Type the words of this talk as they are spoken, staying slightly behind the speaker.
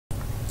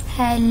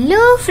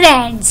Hello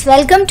friends,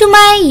 welcome to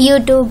my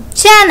YouTube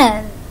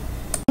channel.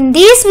 In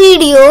this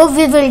video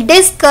we will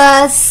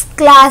discuss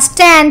class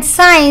 10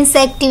 science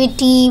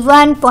activity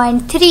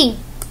 1.3.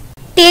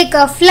 Take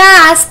a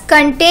flask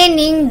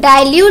containing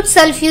dilute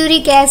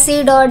sulfuric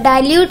acid or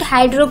dilute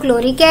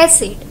hydrochloric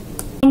acid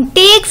and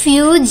take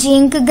few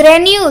zinc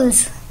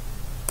granules.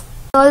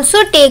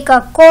 Also take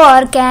a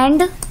cork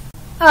and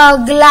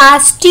a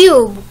glass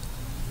tube.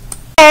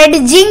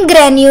 Add zinc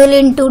granule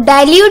into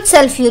dilute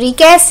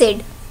sulfuric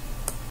acid.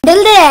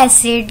 Handle the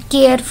acid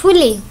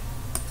carefully.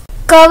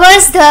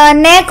 Covers the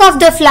neck of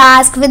the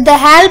flask with the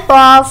help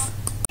of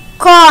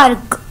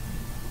cork.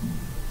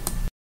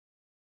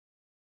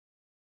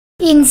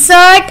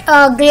 Insert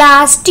a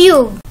glass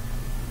tube.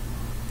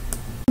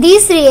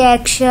 This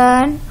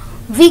reaction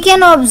we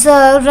can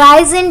observe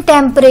rise in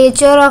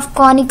temperature of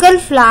conical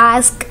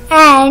flask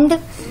and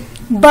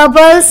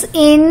bubbles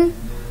in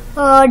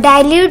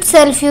dilute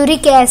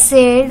sulfuric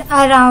acid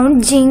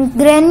around zinc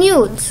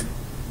granules.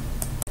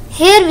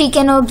 Here we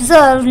can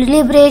observe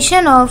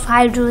liberation of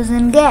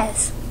hydrogen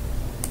gas.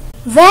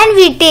 When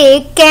we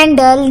take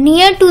candle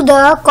near to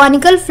the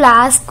conical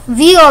flask,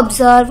 we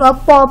observe a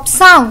pop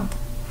sound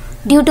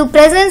due to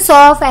presence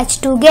of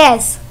H2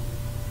 gas.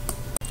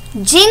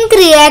 Zinc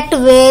react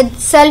with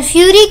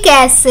sulfuric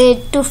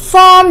acid to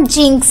form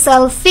zinc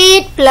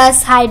sulfate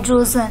plus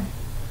hydrogen.